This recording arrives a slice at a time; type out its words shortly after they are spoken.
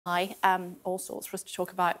Hi, all sorts for us to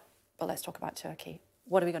talk about, but let's talk about Turkey.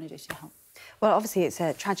 What are we going to do to help? Well, obviously, it's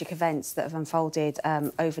tragic events that have unfolded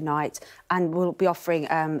overnight, and we'll be offering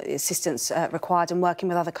assistance required and working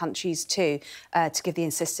with other countries too to give the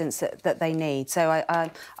assistance that they need. So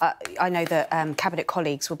I know that Cabinet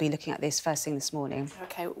colleagues will be looking at this first thing this morning.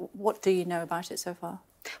 OK, what do you know about it so far?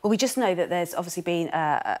 Well, we just know that there's obviously been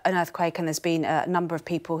an earthquake and there's been a number of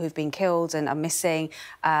people who've been killed and are missing,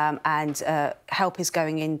 and help is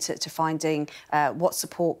going into finding what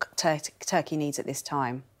support Turkey needs at this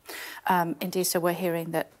time. Indeed, so we're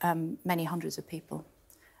hearing that many hundreds of people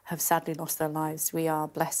have sadly lost their lives. We are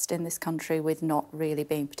blessed in this country with not really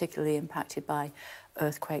being particularly impacted by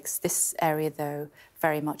earthquakes. This area, though,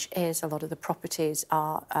 very much is. A lot of the properties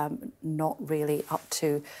are not really up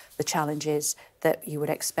to the challenges that you would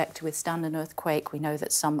expect to withstand an earthquake. We know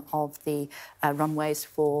that some of the runways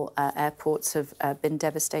for airports have been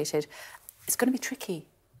devastated. It's going to be tricky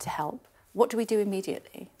to help. What do we do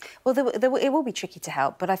immediately? Well, it will be tricky to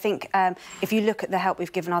help, but I think if you look at the help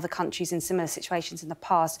we've given other countries in similar situations in the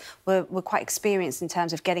past, we're quite experienced in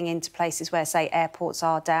terms of getting into places where, say, airports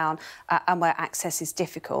are down and where access is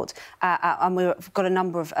difficult. And we've got a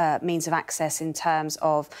number of means of access in terms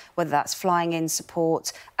of whether that's flying in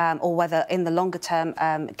support or whether, in the longer term,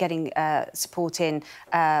 getting support in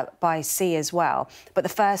by sea as well. But the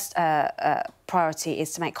first priority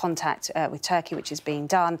is to make contact with Turkey, which is being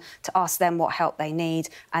done, to ask them what help they need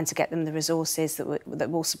and to get them the resources that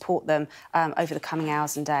will support them over the coming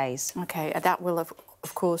hours and days. OK, that will, of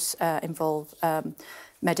course, involve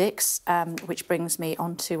medics, which brings me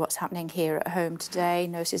on to what's happening here at home today.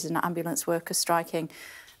 Nurses and ambulance workers striking.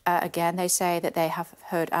 Again, they say that they have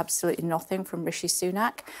heard absolutely nothing from Rishi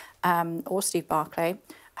Sunak or Steve Barclay.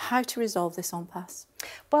 How to resolve this impasse?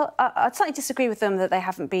 Well, I'd slightly disagree with them that they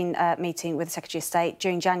haven't been meeting with the Secretary of State.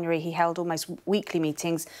 During January, he held almost weekly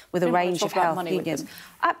meetings with a range of health unions.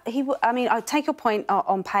 I mean, I take your point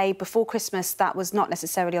on pay. Before Christmas, that was not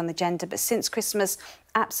necessarily on the agenda, but since Christmas,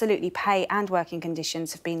 absolutely pay and working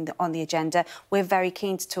conditions have been on the agenda. We're very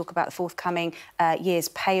keen to talk about the forthcoming year's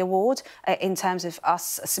pay award in terms of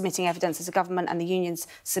us submitting evidence as a government and the unions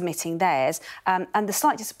submitting theirs. And the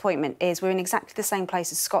slight disappointment is we're in exactly the same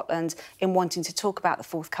place as Scotland in wanting to talk about the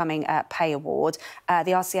forthcoming pay award.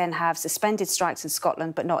 The RCN have suspended strikes in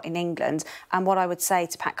Scotland, but not in England. And what I would say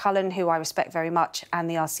to Pat Cullen, who I respect very much, and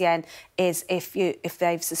the RCN, is if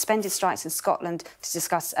they've suspended strikes in Scotland to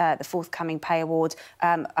discuss the forthcoming pay award,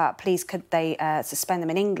 please could they suspend them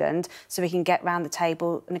in England so we can get round the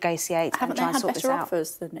table, negotiate and try and sort this out. Haven't they had better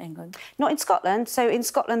offers than England? Not in Scotland. So in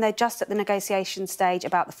Scotland, they're just at the negotiation stage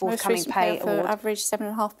about the forthcoming pay award. Average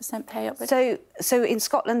 7.5% pay uplift? So in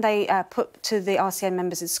Scotland, they put to the RCN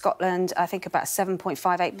members in Scotland, I think, about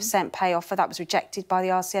 7.58% pay offer. That was rejected by the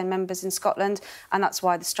RCN members in Scotland, and that's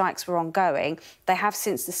why the strikes were ongoing. They have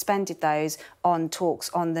since suspended those on talks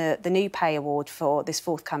on the new pay award for this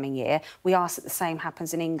forthcoming year. We ask that the same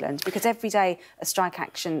happens in England, because every day a strike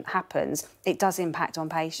action happens, it does impact on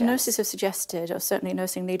patients. Nurses have suggested, or certainly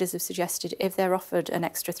nursing leaders have suggested, if they're offered an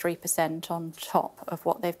extra 3% on top of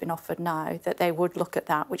what they've been offered now, that they would look at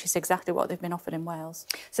that, which is exactly what they've been offered in Wales.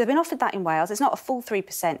 So they've been offered that in Wales. It's not a full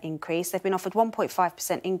 3% increase. They've been offered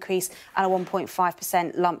 1.5% increase and a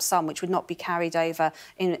 1.5% lump sum, which would not be carried over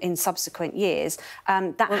in subsequent years.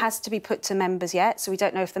 That has to be put to members yet, so we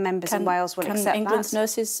don't know if the members in Wales will accept that. Can England's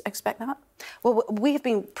nurses expect that? Well, we have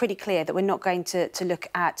been pretty clear that we're not going to look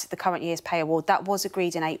at the current year's pay award. That was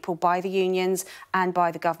agreed in April by the unions and by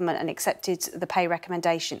the government and accepted the pay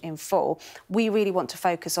recommendation in full. We really want to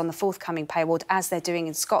focus on the forthcoming pay award, as they're doing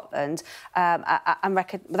in Scotland,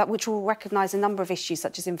 which will recognise a number of issues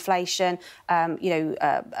such as inflation,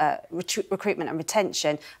 recruitment and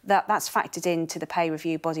retention. That's factored into the pay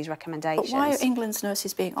review body's recommendations. But why are England's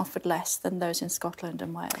nurses being offered less than those in Scotland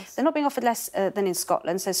and Wales? They're not being offered less than in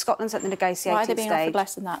Scotland. So Scotland's at the negotiating stage. Why are they being offered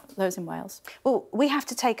less than those in Wales? Well, we have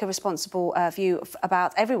to take a responsible view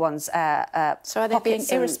about everyone's So are they being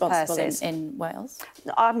irresponsible in Wales?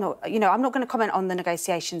 I'm not. I'm not going to comment on the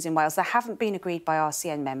negotiations in Wales. They haven't been agreed by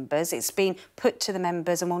RCN members. It's been put to the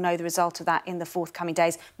members, and we'll know the result of that in the forthcoming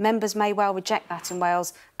days. Members may well reject that in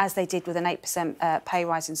Wales, as they did with an 8% pay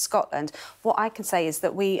rise in Scotland. What I can say is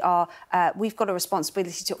that we've got a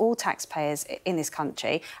responsibility to all taxpayers in this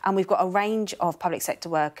country, and we've got a range of public sector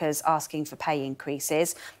workers asking pushing for pay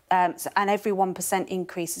increases. And every 1%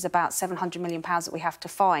 increase is about £700 million that we have to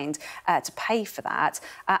find to pay for that.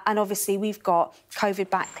 And obviously we've got COVID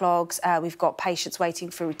backlogs, we've got patients waiting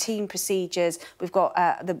for routine procedures, we've got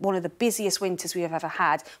one of the busiest winters we have ever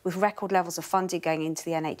had, with record levels of funding going into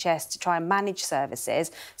the NHS to try and manage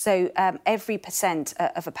services. So every percent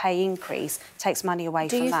of a pay increase takes money away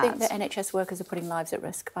from that. Do you think that NHS workers are putting lives at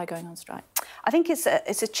risk by going on strike? I think it's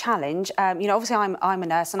a challenge. You know, obviously I'm a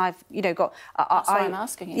nurse and I've, you know, got... That's why I'm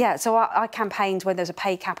asking you. Yeah, so I campaigned when there was a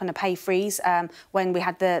pay cap and a pay freeze when we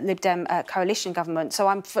had the Lib Dem coalition government.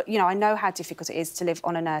 So you know, I know how difficult it is to live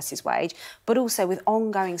on a nurse's wage, but also with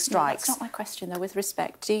ongoing strikes. No, that's not my question, though. With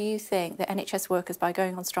respect, do you think that NHS workers, by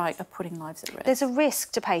going on strike, are putting lives at risk? There's a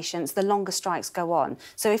risk to patients the longer strikes go on.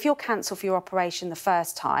 So if you're cancelled for your operation the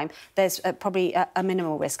first time, there's probably a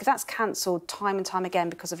minimal risk. If that's cancelled time and time again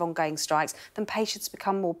because of ongoing strikes, then patients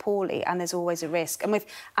become more poorly and there's always a risk. And with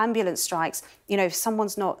ambulance strikes, you know, if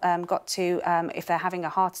someone's not got to, if they're having a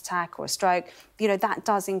heart attack or a stroke, you know, that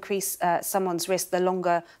does increase someone's risk the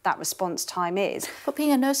longer that response time is. But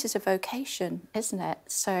being a nurse is a vocation, isn't it?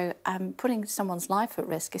 So putting someone's life at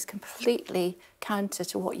risk is completely counter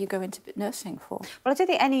to what you go into nursing for. Well, I don't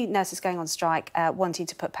think any nurse is going on strike wanting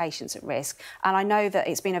to put patients at risk. And I know that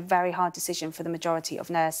it's been a very hard decision for the majority of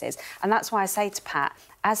nurses. And that's why I say to Pat,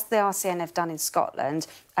 as the RCN have done in Scotland,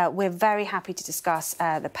 we're very happy to discuss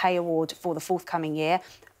the pay award for the forthcoming year.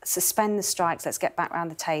 Suspend the strikes, let's get back round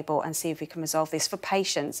the table and see if we can resolve this for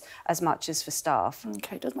patients as much as for staff.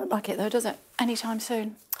 OK, doesn't look like it, though, does it? Anytime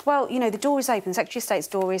soon? Well, you know, the door is open, the Secretary of State's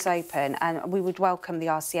door is open, and we would welcome the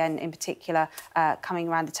RCN in particular coming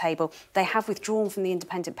around the table. They have withdrawn from the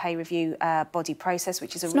independent pay review body process,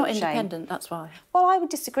 which is a real shame. It's not independent, that's why. Well, I would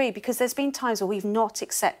disagree, because there's been times where we've not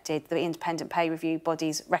accepted the independent pay review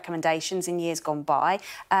body's recommendations in years gone by,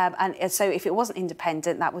 and so if it wasn't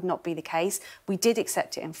independent, that would not be the case. We did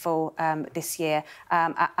accept it in full this year,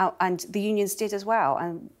 and the unions did as well.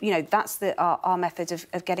 And, you know, that's our method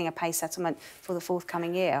of getting a pay settlement for the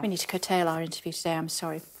forthcoming year. We need to curtail our interview today, I'm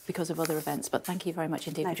sorry, because of other events, but thank you very much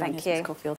indeed for joining us, Ms. Caulfield.